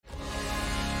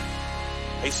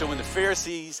Hey, so when the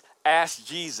Pharisees asked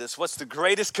Jesus, what's the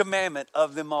greatest commandment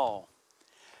of them all?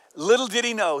 Little did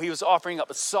he know he was offering up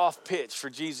a soft pitch for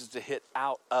Jesus to hit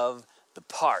out of the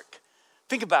park.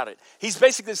 Think about it. He's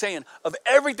basically saying, of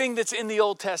everything that's in the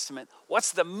Old Testament,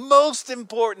 what's the most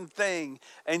important thing?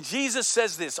 And Jesus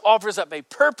says this, offers up a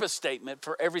purpose statement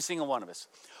for every single one of us.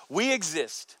 We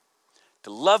exist to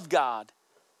love God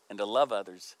and to love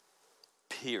others,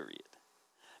 period.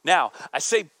 Now, I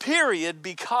say period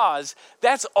because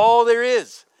that's all there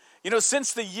is. You know,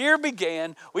 since the year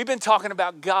began, we've been talking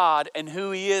about God and who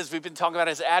he is. We've been talking about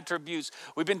his attributes.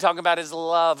 We've been talking about his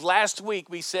love. Last week,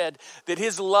 we said that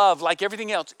his love, like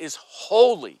everything else, is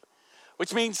holy,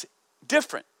 which means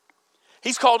different.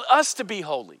 He's called us to be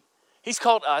holy. He's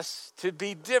called us to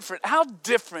be different. How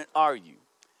different are you?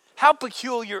 How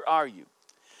peculiar are you?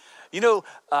 You know,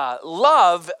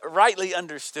 love, rightly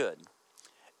understood,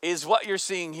 is what you're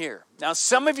seeing here. Now,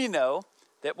 some of you know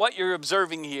that what you're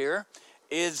observing here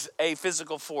is a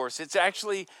physical force. It's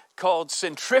actually called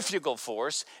centrifugal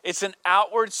force. It's an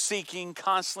outward seeking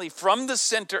constantly from the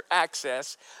center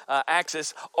axis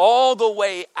all the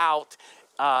way out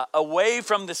away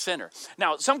from the center.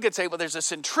 Now, some could say, well, there's a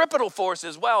centripetal force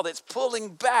as well that's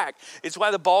pulling back. It's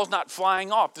why the ball's not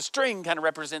flying off. The string kind of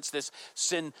represents this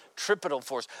centripetal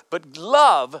force. But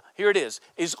love, here it is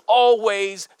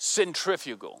always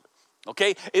centrifugal.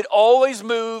 Okay? It always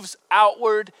moves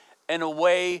outward and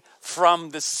away from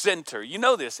the center. You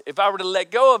know this. If I were to let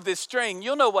go of this string,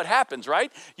 you'll know what happens,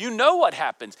 right? You know what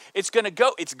happens. It's going to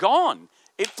go. It's gone.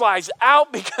 It flies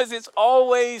out because it's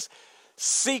always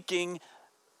seeking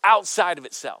outside of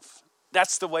itself.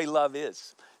 That's the way love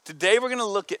is. Today we're going to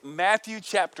look at Matthew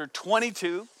chapter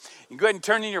 22. You go ahead and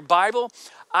turn in your Bible.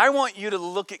 I want you to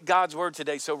look at God's word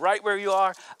today. So right where you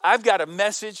are, I've got a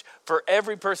message for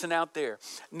every person out there.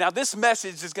 Now this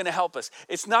message is going to help us.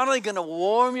 It's not only going to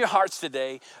warm your hearts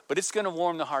today, but it's going to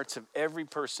warm the hearts of every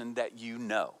person that you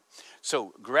know.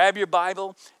 So grab your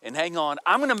Bible and hang on.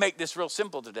 I'm going to make this real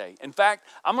simple today. In fact,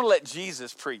 I'm going to let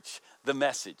Jesus preach the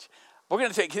message. We're going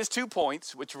to take his 2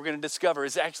 points, which we're going to discover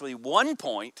is actually 1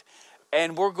 point,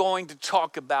 and we're going to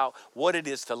talk about what it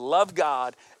is to love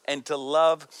God and to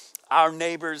love our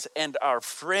neighbors and our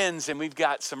friends. And we've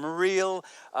got some real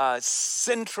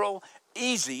central,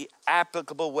 easy,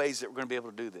 applicable ways that we're going to be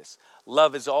able to do this.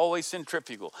 Love is always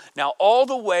centrifugal. Now, all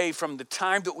the way from the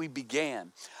time that we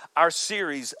began our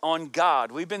series on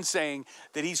God, we've been saying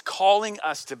that he's calling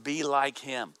us to be like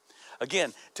him.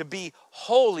 Again, to be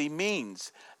holy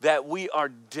means that we are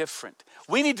different.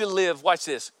 We need to live, watch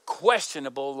this,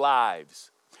 questionable lives.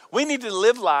 We need to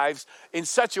live lives in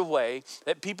such a way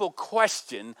that people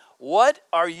question, what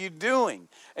are you doing?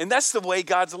 And that's the way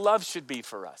God's love should be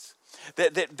for us.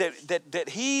 That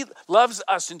he loves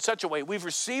us in such a way, we've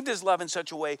received his love in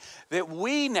such a way that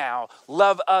we now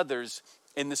love others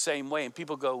in the same way. And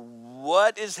people go,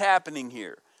 what is happening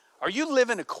here? Are you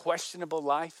living a questionable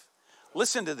life?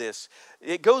 Listen to this.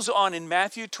 It goes on in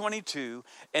Matthew 22,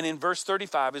 and in verse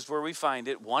 35 is where we find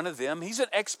it. One of them, he's an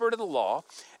expert of the law,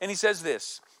 and he says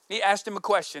this. He asked him a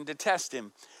question to test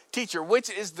him. Teacher, which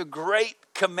is the great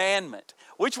commandment?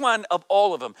 Which one of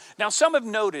all of them? Now, some have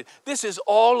noted this is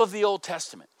all of the Old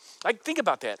Testament. Like, think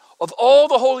about that. Of all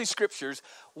the Holy Scriptures,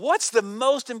 what's the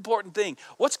most important thing?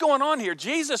 What's going on here?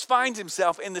 Jesus finds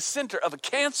himself in the center of a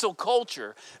cancel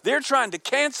culture. They're trying to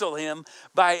cancel him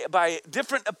by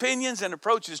different opinions and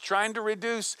approaches, trying to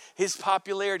reduce his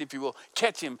popularity, if you will,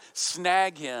 catch him,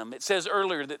 snag him. It says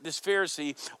earlier that this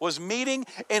Pharisee was meeting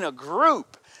in a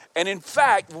group. And in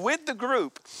fact, with the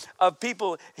group of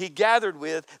people he gathered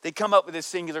with, they come up with this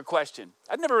singular question.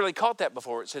 I've never really caught that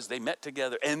before. It says they met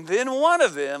together. And then one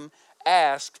of them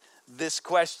asked this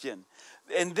question.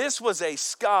 And this was a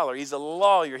scholar. He's a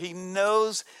lawyer. He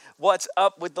knows what's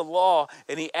up with the law.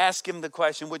 And he asked him the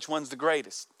question, which one's the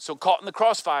greatest? So caught in the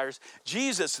crossfires,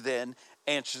 Jesus then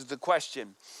answers the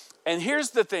question. And here's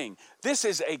the thing. This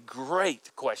is a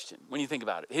great question when you think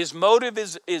about it. His motive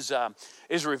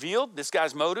is revealed. This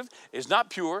guy's motive is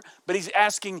not pure, but he's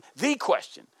asking the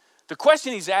question. The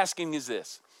question he's asking is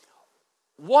this.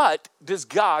 What does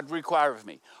God require of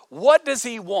me? What does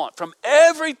he want? From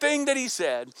everything that he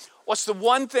said, what's the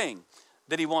one thing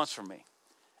that he wants from me?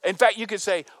 In fact, you could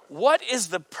say, what is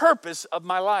the purpose of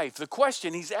my life? The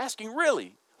question he's asking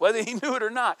really, whether he knew it or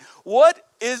not. Why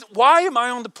am I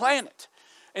on the planet?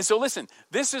 And so listen,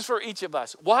 this is for each of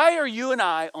us. Why are you and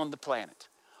I on the planet?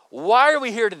 Why are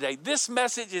we here today? This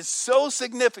message is so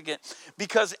significant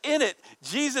because in it,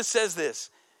 Jesus says this.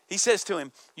 He says to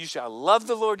him, you shall love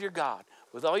the Lord your God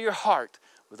with all your heart,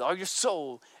 with all your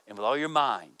soul, and with all your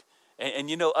mind.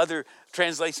 And you know, other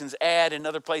translations add in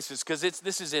other places, because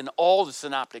this is in all the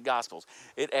synoptic gospels.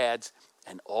 It adds,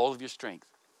 and all of your strength.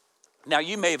 Now,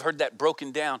 you may have heard that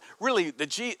broken down. Really,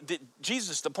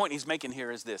 Jesus, the point he's making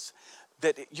here is this,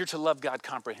 that you're to love God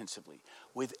comprehensively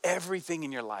with everything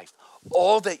in your life.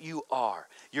 All that you are,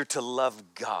 you're to love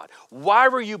God. Why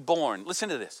were you born? Listen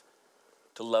to this.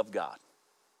 To love God.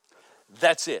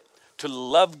 That's it. To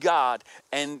love God,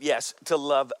 and yes, to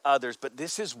love others. But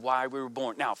this is why we were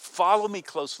born. Now, follow me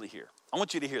closely here. I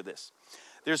want you to hear this.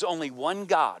 There's only one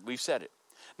God. We've said it.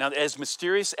 Now, as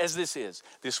mysterious as this is,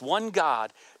 this one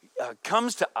God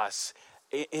comes to us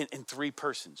in three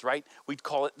persons, right? We'd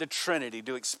call it the Trinity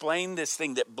to explain this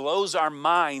thing that blows our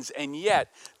minds. And yet,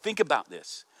 think about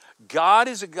this. God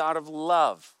is a God of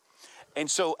love.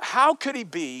 And so how could he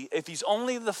be, if he's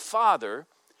only the Father,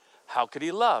 how could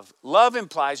he love? Love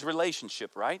implies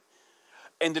relationship, right?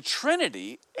 And the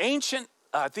Trinity, ancient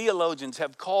theologians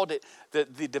have called it the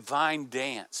divine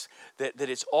dance. That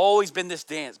it's always been this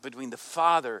dance between the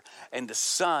Father and the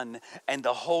Son and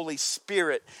the Holy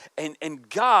Spirit. And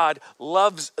God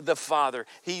loves the Father.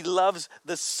 He loves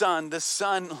the Son. The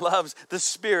Son loves the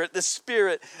Spirit. The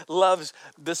Spirit loves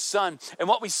the Son. And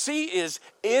what we see is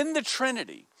in the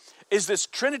Trinity is this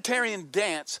Trinitarian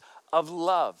dance of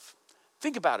love.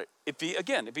 Think about it.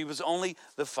 If he was only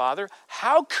the Father,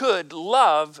 how could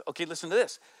love, okay, listen to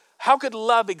this. How could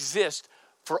love exist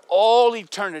for all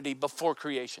eternity before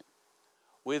creation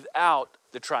without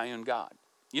the triune God?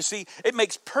 You see, it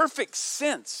makes perfect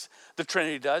sense, the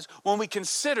Trinity does, when we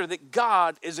consider that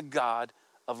God is a God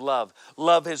of love.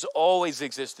 Love has always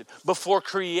existed. Before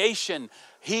creation,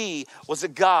 he was a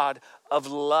God of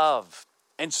love.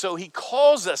 And so he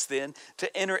calls us then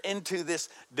to enter into this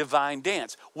divine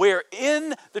dance, where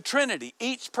in the Trinity,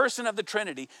 each person of the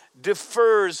Trinity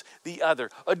defers the other,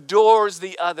 adores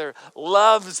the other,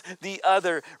 loves the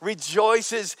other,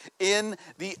 rejoices in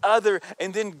the other.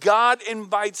 And then God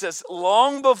invites us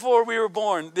long before we were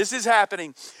born. This is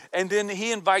happening. And then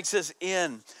he invites us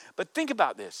in. But think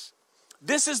about this.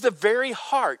 This is the very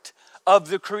heart of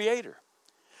the Creator.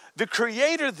 The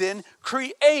Creator then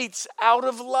creates out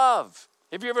of love.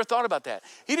 Have you ever thought about that?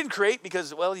 He didn't create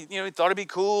because, well, he thought it'd be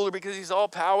cool, or because he's all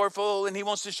powerful and he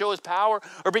wants to show his power,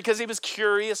 or because he was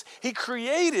curious. He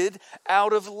created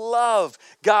out of love.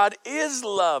 God is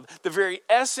love. The very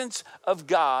essence of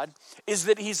God is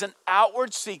that he's an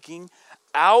outward seeking,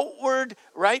 outward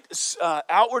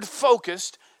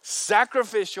focused,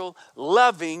 sacrificial,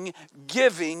 loving,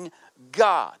 giving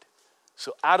God.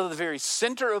 So out of the very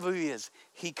center of who he is,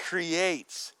 he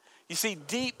creates. You see,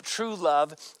 deep, true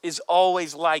love is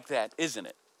always like that, isn't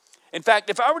it? In fact,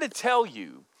 if I were to tell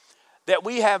you that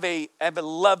we have a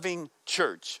loving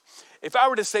church, if I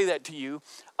were to say that to you,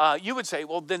 you would say,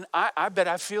 well, then I bet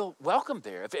I feel welcome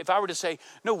there. If I were to say,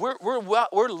 no,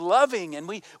 we're loving and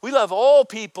we love all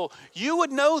people, you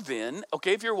would know then,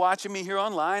 okay, if you're watching me here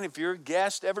online, if you're a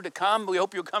guest ever to come, we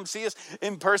hope you'll come see us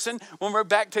in person when we're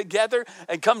back together,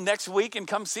 and come next week and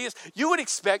come see us. You would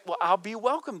expect, well, I'll be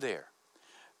welcome there.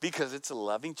 Because it's a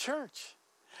loving church.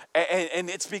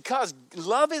 And it's because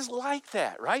love is like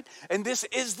that, right? And this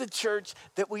is the church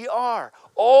that we are.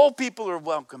 All people are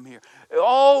welcome here.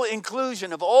 All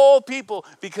inclusion of all people,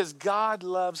 because God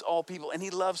loves all people and he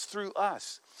loves through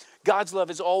us. God's love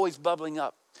is always bubbling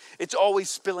up. It's always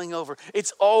spilling over.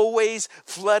 It's always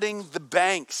flooding the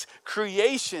banks.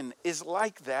 Creation is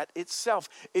like that itself.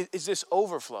 It is this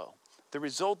overflow, the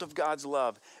result of God's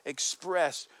love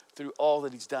expressed through all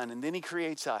that he's done. And then he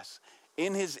creates us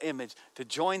in his image to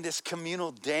join this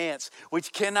communal dance,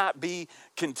 which cannot be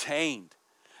contained.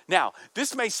 Now,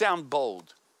 this may sound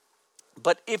bold,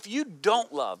 but if you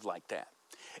don't love like that,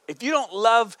 if you don't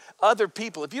love other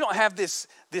people, if you don't have this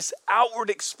outward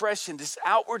expression, this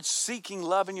outward seeking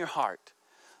love in your heart,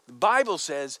 the Bible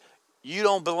says you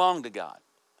don't belong to God.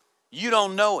 You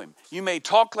don't know him. You may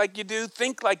talk like you do,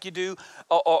 think like you do,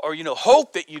 or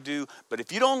hope that you do, but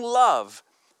if you don't love,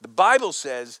 the Bible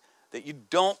says that you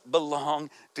don't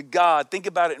belong to God. Think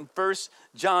about it in 1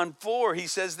 John 4. He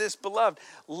says this, beloved,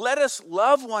 let us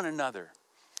love one another.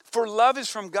 For love is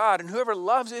from God, and whoever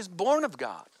loves is born of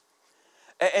God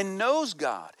and knows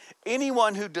God.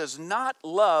 Anyone who does not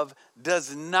love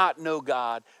does not know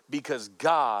God, because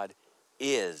God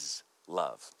is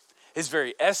love. His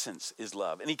very essence is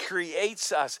love, and he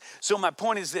creates us. So my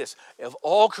point is this: of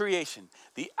all creation,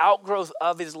 the outgrowth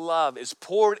of his love is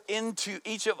poured into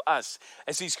each of us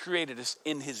as he's created us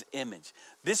in his image.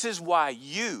 This is why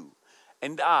you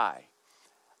and I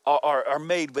are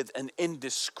made with an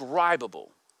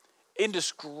indescribable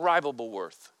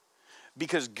worth.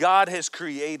 because God has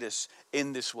created us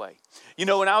in this way. You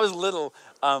know, when I was little,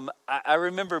 I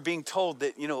remember being told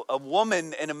that, you know, a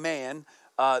woman and a man,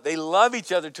 they love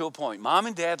each other to a point. Mom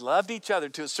and dad loved each other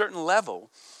to a certain level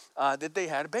that they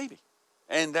had a baby.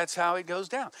 And that's how it goes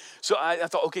down. So I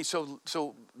thought, okay,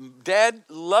 so dad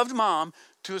loved mom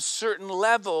to a certain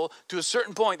level, to a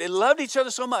certain point. They loved each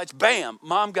other so much, bam,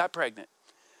 mom got pregnant.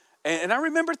 And I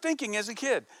remember thinking as a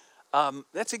kid,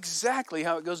 that's exactly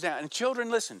how it goes down. And children,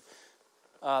 listen,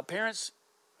 parents,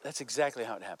 that's exactly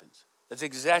how it happens. That's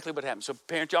exactly what happens. So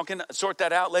parents, y'all can sort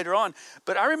that out later on.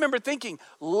 But I remember thinking,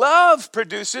 love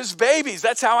produces babies.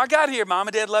 That's how I got here. Mom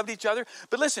and dad loved each other.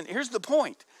 But listen, here's the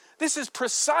point. This is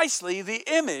precisely the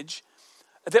image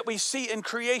that we see in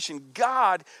creation.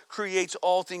 God creates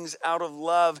all things out of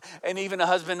love. And even a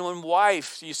husband and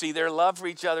wife, you see, their love for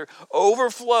each other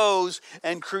overflows,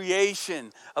 and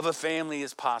creation of a family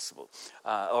is possible.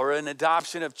 Or an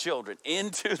adoption of children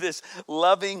into this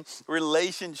loving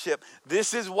relationship.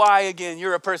 This is why, again,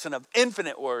 you're a person of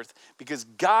infinite worth, because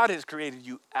God has created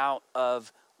you out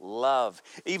of love.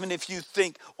 Even if you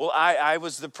think, well, I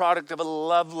was the product of a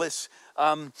loveless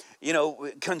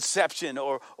conception,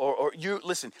 or you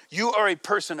listen, you are a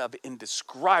person of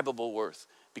indescribable worth,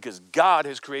 because God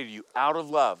has created you out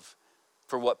of love.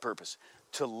 For what purpose?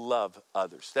 To love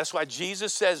others. That's why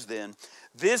Jesus says then,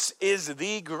 this is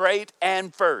the great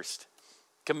and first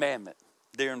commandment.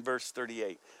 There in verse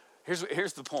 38.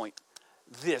 Here's the point.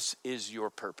 This is your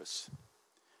purpose.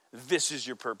 This is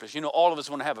your purpose. You know, all of us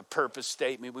want to have a purpose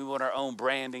statement. We want our own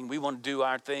branding. We want to do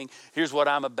our thing. Here's what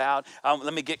I'm about.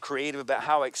 Let me get creative about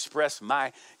how I express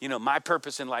my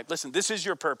purpose in life. Listen, this is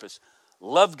your purpose.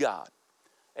 Love God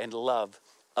and love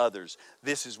others.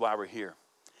 This is why we're here.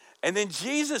 And then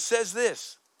Jesus says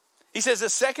this. He says the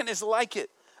second is like it,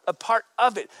 a part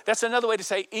of it. That's another way to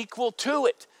say equal to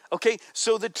it. Okay,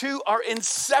 so the two are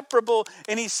inseparable.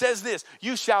 And he says this,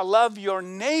 you shall love your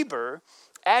neighbor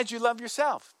as you love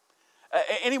yourself.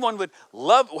 Anyone would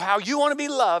love, how you want to be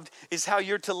loved is how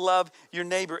you're to love your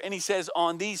neighbor. And he says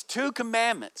on these two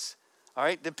commandments, all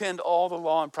right, depend all the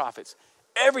law and prophets.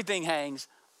 Everything hangs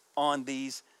on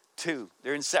these two.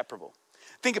 They're inseparable.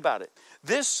 Think about it.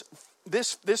 This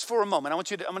for a moment. I want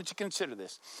you to consider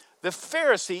this. The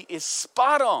Pharisee is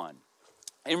spot on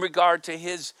in regard to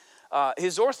his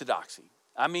orthodoxy.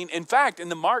 I mean, in fact, in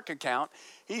the Mark account,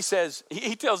 he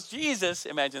tells Jesus,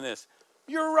 imagine this,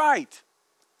 you're right.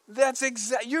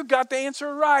 You got the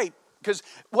answer right. Because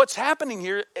what's happening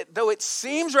here, though it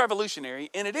seems revolutionary,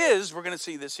 and it is, we're going to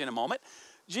see this in a moment,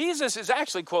 Jesus is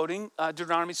actually quoting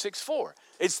Deuteronomy 6:4.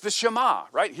 It's the Shema,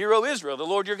 right? Hear, O Israel, the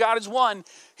Lord your God is one.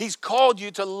 He's called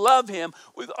you to love him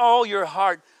with all your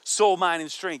heart, soul, mind,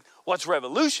 and strength. What's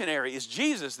revolutionary is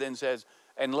Jesus then says,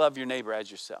 and love your neighbor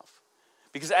as yourself.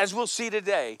 Because as we'll see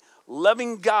today,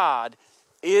 loving God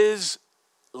is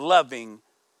loving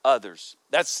others.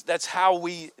 That's how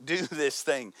we do this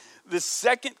thing. The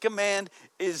second command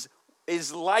is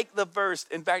like the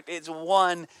first. In fact, it's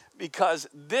one, because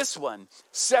this one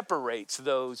separates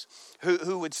those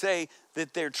who would say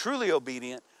that they're truly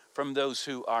obedient from those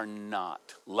who are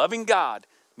not. Loving God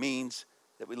means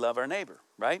that we love our neighbor,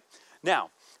 right? Now,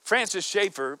 Francis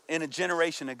Schaeffer, in a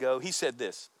generation ago, he said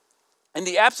this, in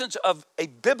the absence of a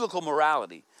biblical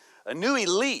morality, a new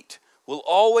elite will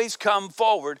always come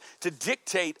forward to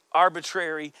dictate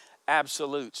arbitrary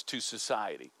absolutes to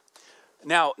society.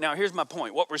 Now here's my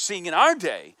point. What we're seeing in our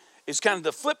day is kind of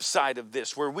the flip side of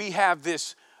this, where we have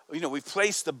this, we've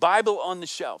placed the Bible on the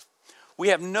shelf. We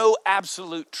have no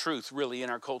absolute truth really in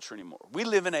our culture anymore. We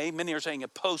live in many are saying a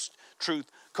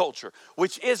post-truth culture,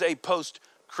 which is a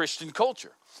post-Christian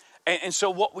culture. And so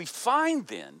what we find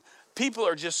then, people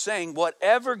are just saying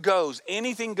whatever goes,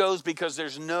 anything goes, because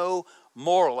there's no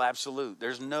moral absolute.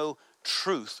 There's no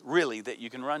truth really that you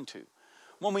can run to.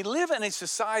 When we live in a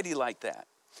society like that,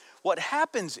 what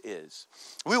happens is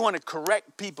we want to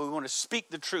correct people, we want to speak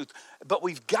the truth, but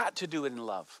we've got to do it in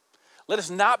love. Let us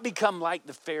not become like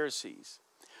the Pharisees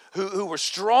who were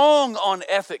strong on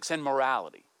ethics and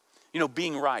morality,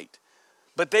 being right,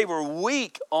 but they were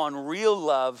weak on real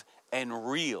love and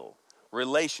real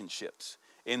relationships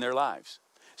in their lives.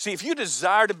 See, if you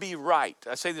desire to be right,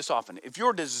 I say this often, if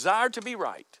your desire to be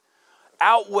right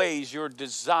outweighs your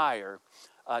desire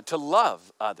to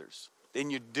love others, then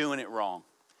you're doing it wrong.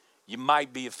 You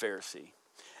might be a Pharisee.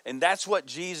 And that's what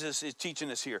Jesus is teaching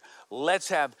us here. Let's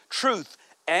have truth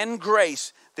and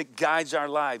grace that guides our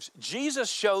lives.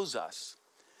 Jesus shows us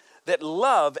that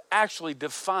love actually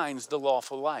defines the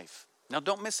lawful life. Now,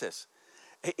 don't miss this.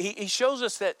 He shows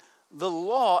us that the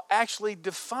law actually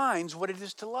defines what it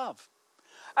is to love.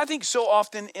 I think so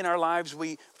often in our lives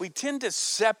we tend to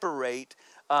separate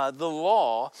the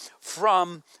law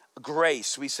from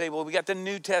grace. We say, well, we got the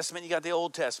New Testament, you got the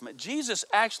Old Testament. Jesus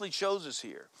actually shows us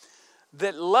here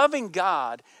that loving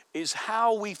God is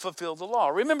how we fulfill the law.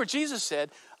 Remember, Jesus said,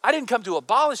 I didn't come to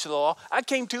abolish the law, I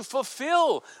came to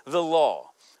fulfill the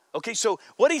law. Okay, so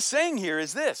what he's saying here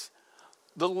is this.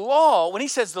 The law, when he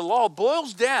says the law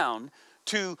boils down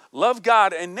to love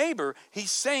God and neighbor,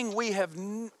 he's saying we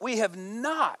have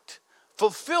not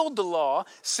fulfilled the law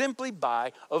simply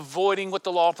by avoiding what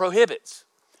the law prohibits.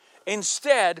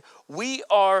 Instead, we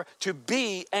are to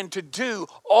be and to do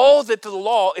all that the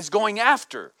law is going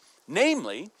after,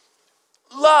 namely,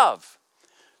 love.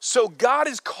 So God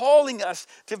is calling us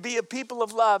to be a people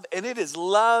of love, and it is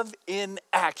love in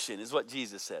action, is what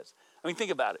Jesus says. I mean,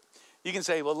 think about it. You can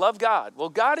say, well, love God. Well,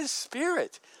 God is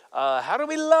spirit. How do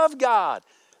we love God?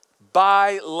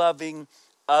 By loving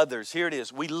others. Here it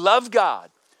is. We love God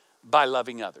by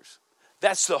loving others.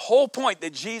 That's the whole point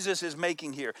that Jesus is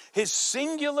making here. His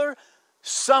singular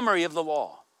summary of the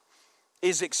law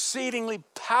is exceedingly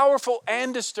powerful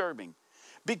and disturbing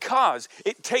because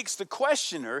it takes the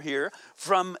questioner here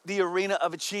from the arena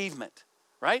of achievement,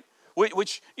 right?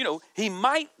 Which, he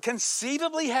might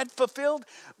conceivably had fulfilled,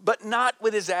 but not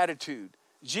with his attitude.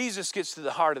 Jesus gets to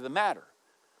the heart of the matter.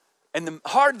 And the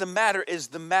heart of the matter is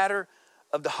the matter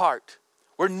of the heart,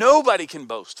 where nobody can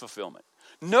boast fulfillment.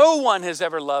 No one has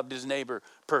ever loved his neighbor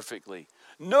perfectly.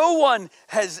 No one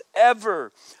has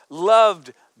ever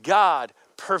loved God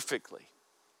perfectly.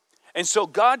 And so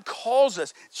God calls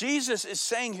us. Jesus is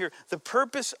saying here, the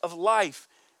purpose of life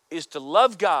is to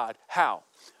love God. How?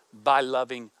 By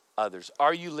loving others.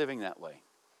 Are you living that way?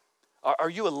 Are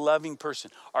you a loving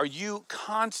person? Are you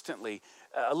constantly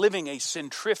living a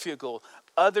centrifugal,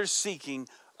 others-seeking,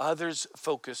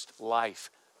 others-focused life?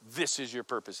 This is your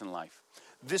purpose in life.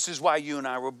 This is why you and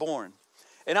I were born.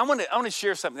 And I want to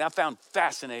share something I found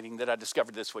fascinating that I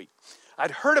discovered this week.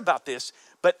 I'd heard about this,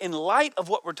 but in light of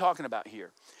what we're talking about here,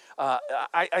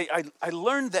 I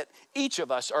learned that each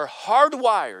of us are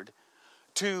hardwired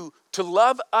to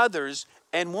love others.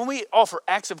 And when we offer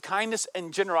acts of kindness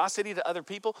and generosity to other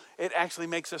people, it actually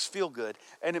makes us feel good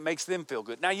and it makes them feel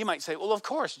good. Now you might say, well, of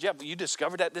course, Jeff, you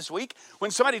discovered that this week. When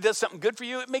somebody does something good for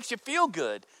you, it makes you feel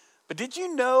good. But did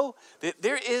you know that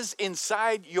there is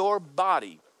inside your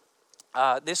body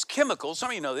this chemical,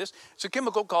 some of you know this, it's a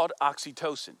chemical called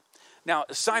oxytocin. Now,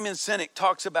 Simon Sinek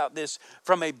talks about this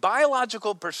from a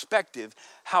biological perspective,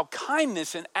 how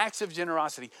kindness and acts of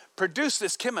generosity produce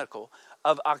this chemical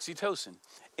of oxytocin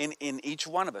in each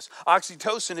one of us.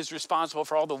 Oxytocin is responsible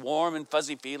for all the warm and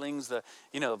fuzzy feelings,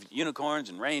 of unicorns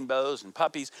and rainbows and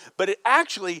puppies. But it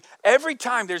actually, every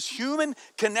time there's human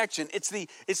connection, it's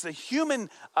the human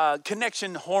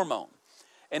connection hormone.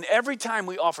 And every time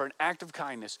we offer an act of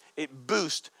kindness, it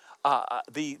boosts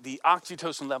the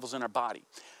oxytocin levels in our body.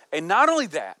 And not only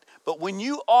that, but when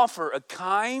you offer a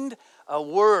kind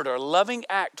word or loving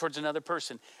act towards another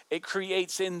person, it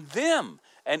creates in them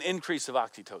an increase of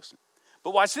oxytocin.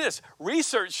 But watch this.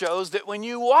 Research shows that when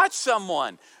you watch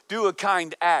someone do a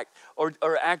kind act or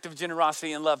act of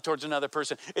generosity and love towards another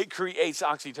person, it creates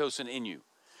oxytocin in you.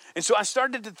 And so I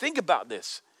started to think about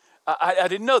this. I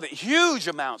didn't know that huge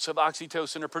amounts of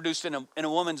oxytocin are produced in a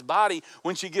woman's body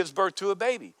when she gives birth to a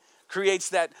baby. Creates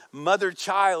that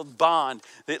mother-child bond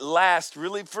that lasts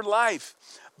really for life.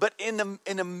 But in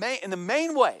the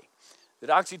main way that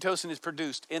oxytocin is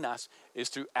produced in us is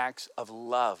through acts of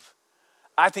love.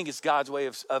 I think it's God's way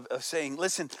of saying,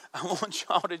 listen, I want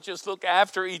y'all to just look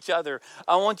after each other.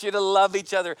 I want you to love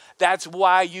each other. That's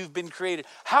why you've been created.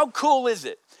 How cool is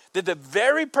it that the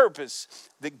very purpose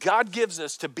that God gives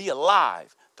us to be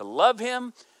alive, to love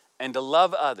him and to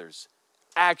love others,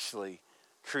 actually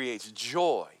creates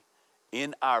joy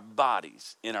in our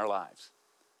bodies, in our lives.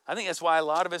 I think that's why a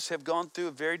lot of us have gone through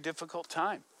a very difficult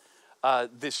time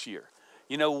this year.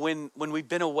 When we've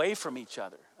been away from each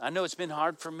other. I know it's been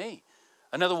hard for me.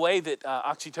 Another way that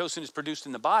oxytocin is produced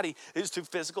in the body is through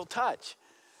physical touch.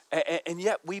 And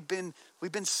yet we've been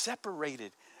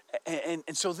separated.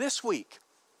 And so this week,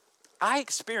 I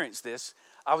experienced this.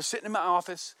 I was sitting in my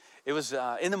office. It was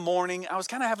in the morning. I was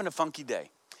kind of having a funky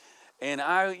day. And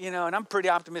and I'm a pretty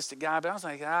optimistic guy, but I was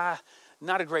like,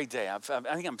 not a great day. I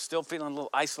think I'm still feeling a little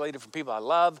isolated from people I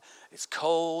love. It's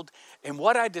cold. And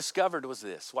what I discovered was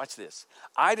this. Watch this.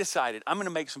 I decided I'm going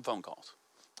to make some phone calls.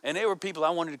 And they were people I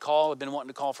wanted to call. I've been wanting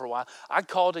to call for a while. I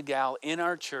called a gal in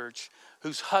our church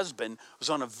whose husband was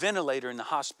on a ventilator in the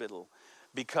hospital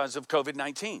because of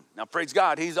COVID-19. Now, praise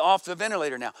God, he's off the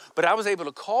ventilator now. But I was able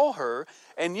to call her,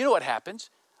 and you know what happens?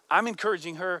 I'm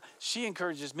encouraging her. She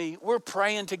encourages me. We're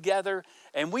praying together,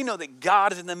 and we know that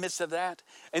God is in the midst of that.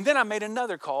 And then I made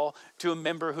another call to a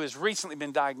member who has recently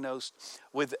been diagnosed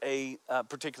with a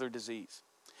particular disease.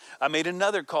 I made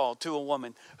another call to a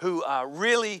woman who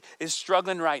really is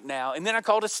struggling right now. And then I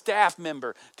called a staff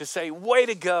member to say, way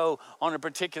to go on a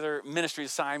particular ministry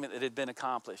assignment that had been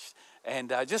accomplished.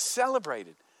 And just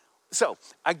celebrated. So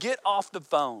I get off the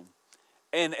phone.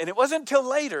 And it wasn't until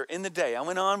later in the day. I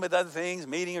went on with other things,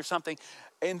 meeting or something.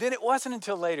 And then it wasn't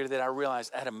until later that I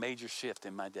realized I had a major shift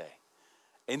in my day.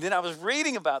 And then I was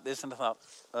reading about this and I thought,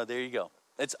 oh, there you go.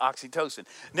 It's oxytocin.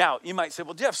 Now, you might say,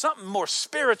 well, Jeff, something more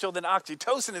spiritual than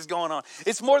oxytocin is going on.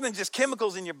 It's more than just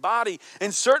chemicals in your body.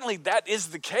 And certainly that is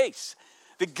the case.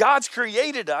 That God's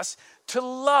created us to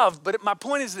love. But my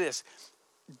point is this.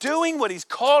 Doing what he's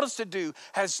called us to do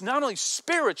has not only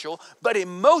spiritual, but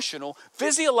emotional,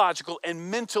 physiological, and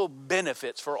mental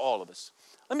benefits for all of us.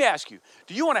 Let me ask you,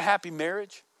 do you want a happy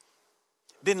marriage?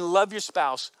 Then love your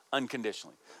spouse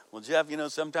unconditionally. Well, Jeff,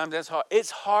 sometimes that's hard.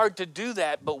 It's hard to do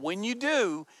that, but when you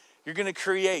do, you're going to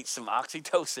create some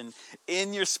oxytocin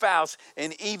in your spouse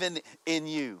and even in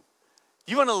you.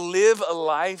 You want to live a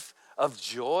life of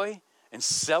joy and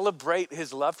celebrate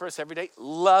his love for us every day?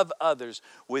 Love others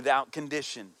without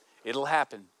condition. It'll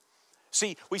happen.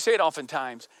 See, we say it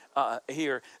oftentimes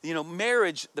here,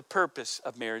 marriage, the purpose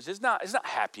of marriage is not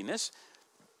happiness.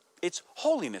 It's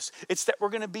holiness. It's that we're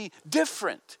going to be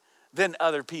different than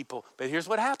other people. But here's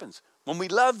what happens. When we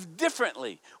love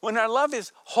differently, when our love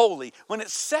is holy, when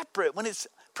it's separate, when it's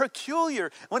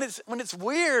peculiar, when it's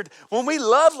weird, when we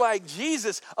love like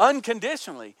Jesus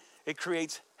unconditionally, it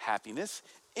creates happiness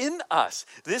in us.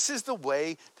 This is the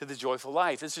way to the joyful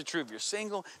life. This is true if you're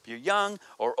single, if you're young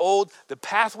or old. The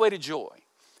pathway to joy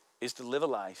is to live a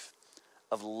life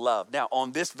of love. Now,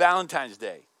 on this Valentine's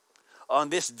Day, on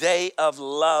this day of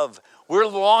love, we're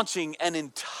launching an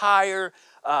entire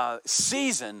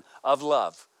season of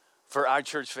love for our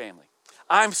church family.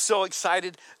 I'm so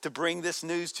excited to bring this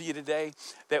news to you today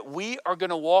that we are going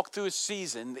to walk through a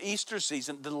season, the Easter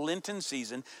season, the Lenten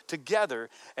season together,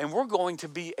 and we're going to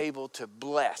be able to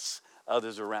bless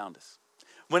others around us.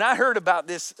 When I heard about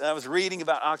this, I was reading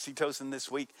about oxytocin this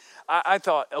week, I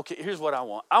thought, okay, here's what I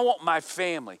want. I want my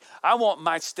family. I want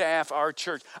my staff, our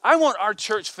church. I want our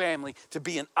church family to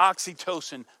be an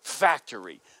oxytocin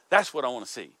factory. That's what I want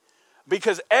to see.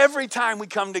 Because every time we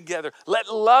come together, let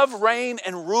love reign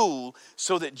and rule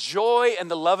so that joy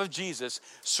and the love of Jesus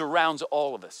surrounds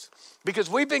all of us. Because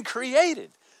we've been created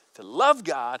to love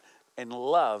God and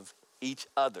love each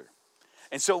other.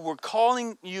 And so we're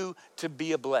calling you to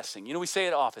be a blessing. We say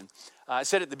it often. I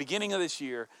said at the beginning of this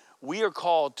year, we are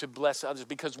called to bless others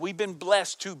because we've been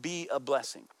blessed to be a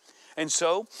blessing. And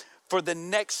so for the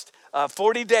next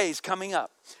 40 days coming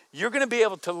up, you're going to be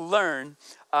able to learn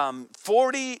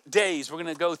 40 days. We're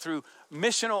going to go through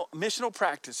missional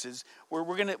practices where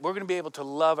we're going to be able to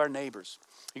love our neighbors.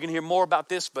 You're going to hear more about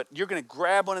this, but you're going to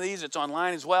grab one of these. It's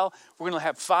online as well. We're going to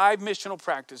have 5 missional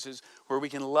practices where we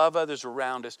can love others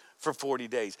around us for 40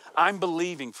 days. I'm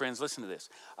believing, friends, listen to this.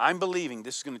 I'm believing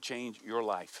this is going to change your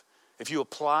life. If you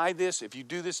apply this, if you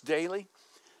do this daily,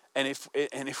 and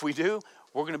if we do,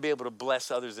 we're going to be able to bless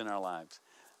others in our lives.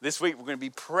 This week, we're going to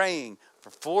be praying for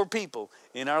 4 people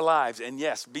in our lives. And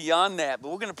yes, beyond that,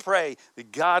 but we're going to pray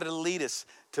that God will lead us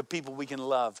to people we can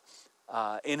love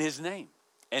in his name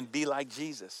and be like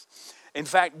Jesus. In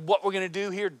fact, what we're going to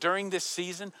do here during this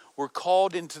season, we're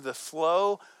called into the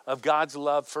flow of God's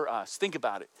love for us. Think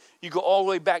about it. You go all the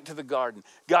way back to the garden.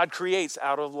 God creates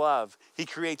out of love. He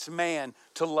creates man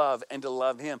to love and to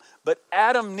love him. But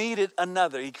Adam needed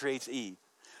another. He creates Eve.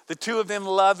 The two of them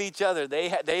love each other. They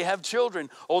have children.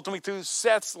 Ultimately, through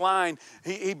Seth's line,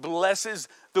 he blesses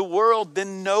the world.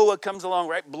 Then Noah comes along,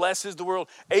 right? Blesses the world.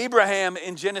 Abraham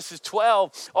in Genesis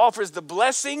 12 offers the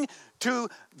blessing to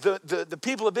the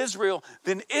people of Israel.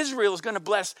 Then Israel is going to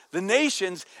bless the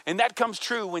nations. And that comes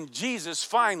true when Jesus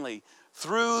finally,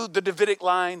 through the Davidic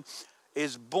line,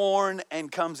 is born and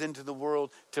comes into the world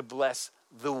to bless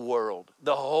the world,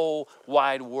 the whole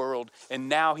wide world. And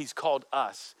now he's called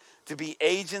us to be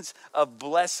agents of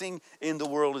blessing in the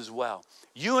world as well.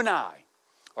 You and I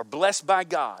are blessed by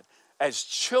God as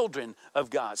children of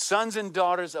God, sons and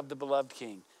daughters of the beloved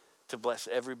King, to bless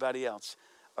everybody else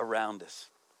around us.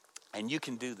 And you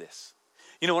can do this.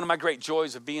 One of my great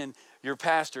joys of being your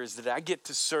pastor is that I get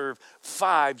to serve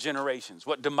 5 generations.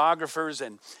 What demographers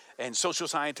and social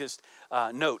scientists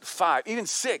note, 5, even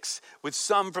 6, with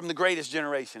some from the greatest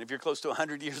generation, if you're close to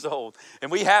 100 years old.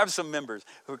 And we have some members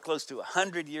who are close to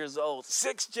 100 years old.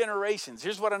 6 generations.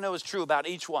 Here's what I know is true about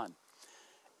each one.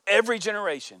 Every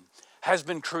generation has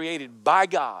been created by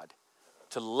God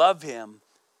to love him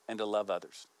and to love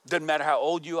others. Doesn't matter how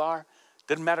old you are.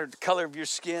 Doesn't matter the color of your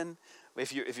skin.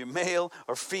 If you're male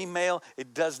or female,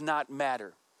 it does not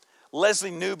matter.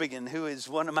 Leslie Newbigin, who is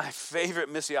one of my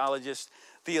favorite missiologists,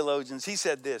 theologians, he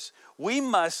said this: we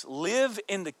must live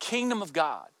in the kingdom of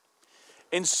God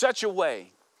in such a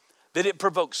way that it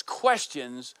provokes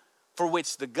questions for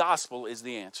which the gospel is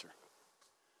the answer.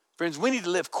 Friends, we need to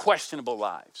live questionable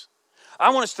lives. I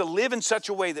want us to live in such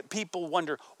a way that people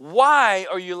wonder, why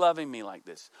are you loving me like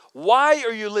this? Why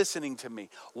are you listening to me?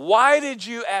 Why did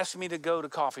you ask me to go to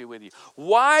coffee with you?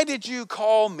 Why did you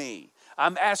call me?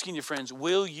 I'm asking you, friends,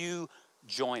 will you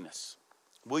join us?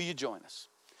 Will you join us?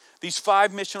 These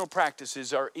 5 missional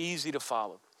practices are easy to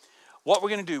follow. What we're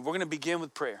going to do, we're going to begin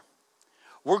with prayer.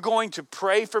 We're going to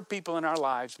pray for people in our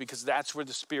lives because that's where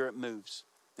the Spirit moves.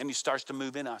 And he starts to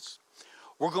move in us.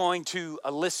 We're going to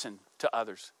listen to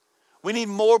others. We need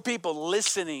more people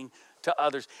listening to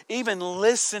others. Even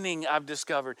listening, I've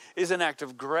discovered, is an act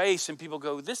of grace. And people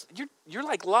go, you're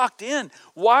like locked in.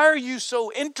 Why are you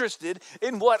so interested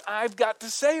in what I've got to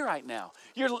say right now?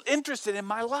 You're interested in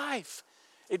my life.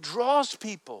 It draws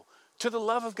people to the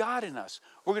love of God in us.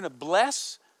 We're going to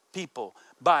bless people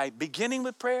by beginning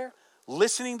with prayer,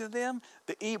 listening to them,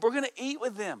 we're going to eat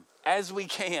with them as we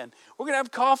can. We're going to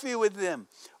have coffee with them.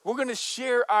 We're going to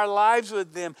share our lives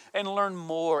with them and learn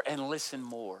more and listen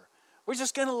more. We're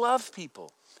just going to love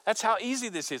people. That's how easy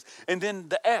this is. And then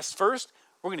the S, first,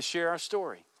 we're going to share our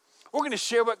story. We're going to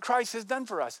share what Christ has done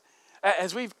for us.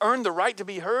 As we've earned the right to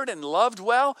be heard and loved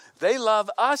well, they love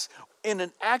us in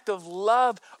an act of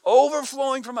love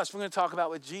overflowing from us. We're going to talk about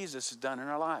what Jesus has done in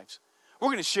our lives. We're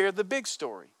going to share the big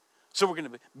story. So we're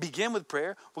going to begin with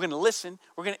prayer. We're going to listen.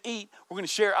 We're going to eat. We're going to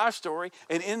share our story.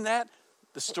 And in that,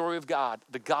 the story of God,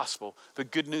 the gospel, the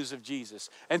good news of Jesus.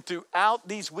 And throughout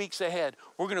these weeks ahead,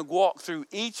 we're going to walk through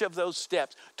each of those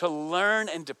steps to learn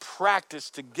and to practice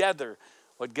together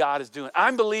what God is doing.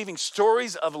 I'm believing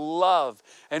stories of love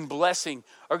and blessing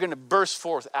are going to burst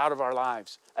forth out of our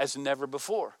lives as never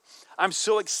before. I'm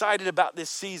so excited about this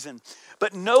season.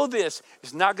 But know this,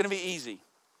 it's not going to be easy.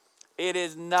 It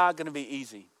is not going to be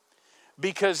easy.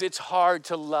 Because it's hard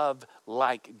to love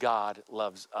like God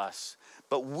loves us.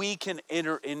 But we can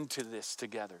enter into this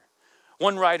together.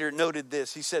 One writer noted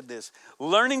this. He said this: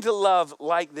 learning to love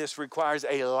like this requires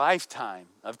a lifetime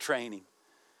of training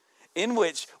in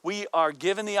which we are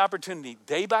given the opportunity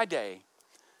day by day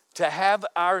to have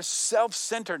our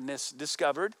self-centeredness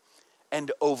discovered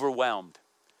and overwhelmed.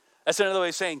 That's another way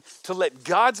of saying to let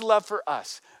God's love for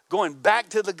us, going back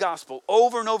to the gospel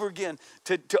over and over again,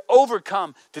 to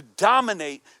overcome, to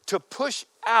dominate, to push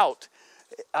out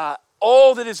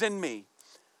all that is in me.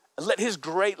 Let his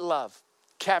great love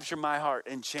capture my heart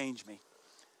and change me.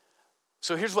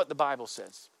 So here's what the Bible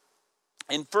says.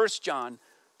 In 1 John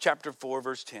chapter 4,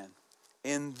 verse 10.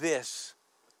 In this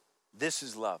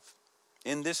is love.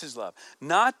 In this is love.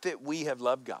 Not that we have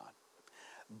loved God,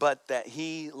 but that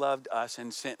he loved us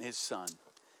and sent his Son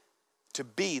to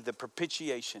be the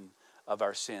propitiation of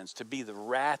our sins, to be the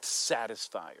wrath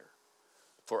satisfier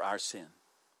for our sin.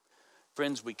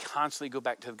 Friends, we constantly go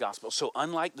back to the gospel. So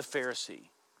unlike the Pharisee,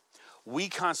 we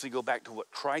constantly go back to what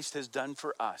Christ has done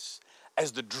for us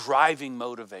as the driving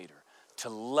motivator to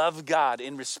love God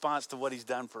in response to what he's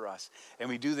done for us. And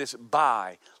we do this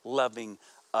by loving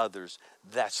others.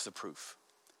 That's the proof.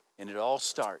 And it all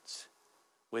starts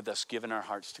with us giving our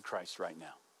hearts to Christ right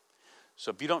now. So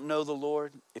if you don't know the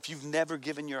Lord, if you've never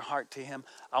given your heart to him,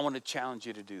 I want to challenge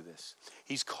you to do this.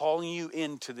 He's calling you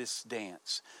into this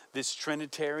dance, this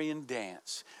Trinitarian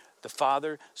dance, the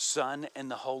Father, Son,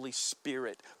 and the Holy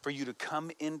Spirit, for you to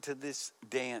come into this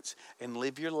dance and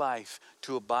live your life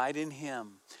to abide in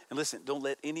him. And listen, don't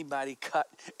let anybody cut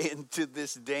into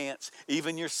this dance,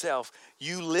 even yourself.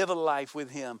 You live a life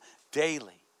with him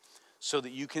daily, so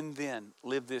that you can then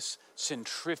live this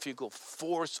centrifugal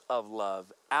force of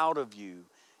love out of you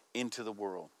into the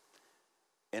world.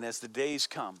 And as the days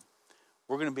come,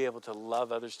 we're going to be able to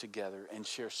love others together and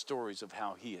share stories of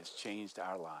how he has changed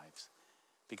our lives.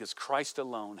 Because Christ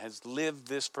alone has lived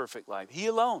this perfect life. He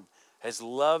alone has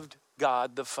loved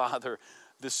God, the Father,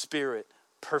 the Spirit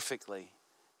perfectly.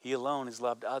 He alone has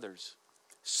loved others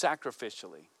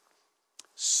sacrificially,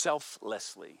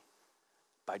 selflessly,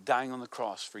 by dying on the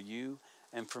cross for you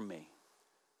and for me,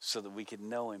 so that we could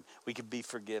know him, we could be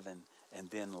forgiven, and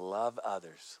then love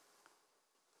others.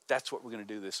 That's what we're going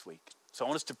to do this week. So I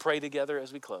want us to pray together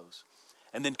as we close,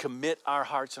 and then commit our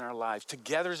hearts and our lives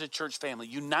together as a church family,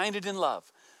 united in love,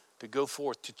 to go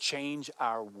forth to change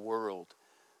our world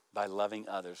by loving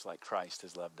others like Christ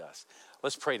has loved us.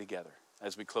 Let's pray together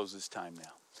as we close this time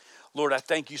now. Lord, I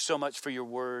thank you so much for your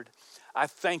word. I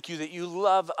thank you that you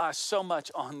love us so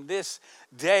much. On this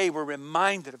day, we're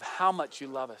reminded of how much you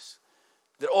love us.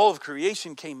 That all of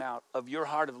creation came out of your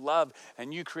heart of love,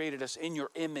 and you created us in your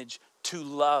image to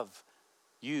love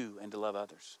you and to love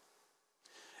others.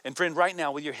 And friend, right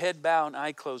now, with your head bowed and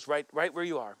eye closed, right where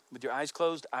you are, with your eyes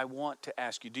closed, I want to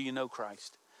ask you, do you know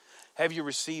Christ? Have you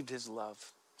received his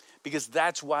love? Because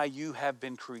that's why you have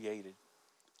been created,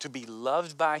 to be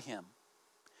loved by him,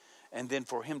 and then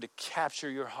for him to capture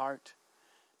your heart,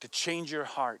 to change your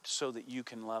heart so that you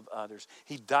can love others.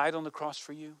 He died on the cross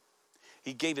for you.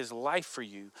 He gave his life for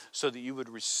you so that you would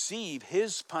receive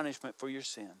his punishment for your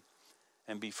sin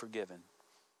and be forgiven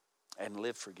and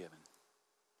live forgiven.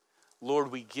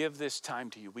 Lord, we give this time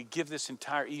to you. We give this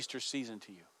entire Easter season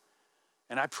to you.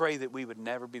 And I pray that we would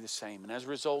never be the same. And as a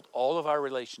result, all of our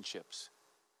relationships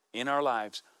in our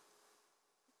lives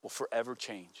will forever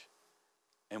change.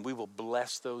 And we will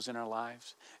bless those in our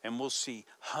lives. And we'll see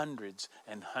hundreds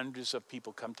and hundreds of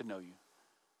people come to know you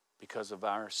because of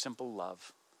our simple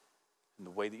love and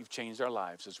the way that you've changed our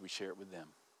lives as we share it with them.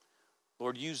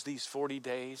 Lord, use these 40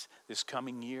 days, this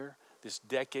coming year, this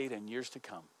decade and years to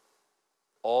come,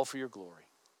 all for your glory,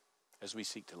 as we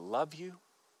seek to love you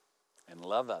and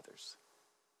love others.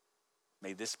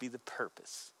 May this be the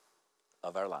purpose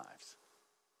of our lives.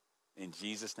 In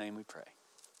Jesus' name we pray.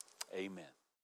 Amen.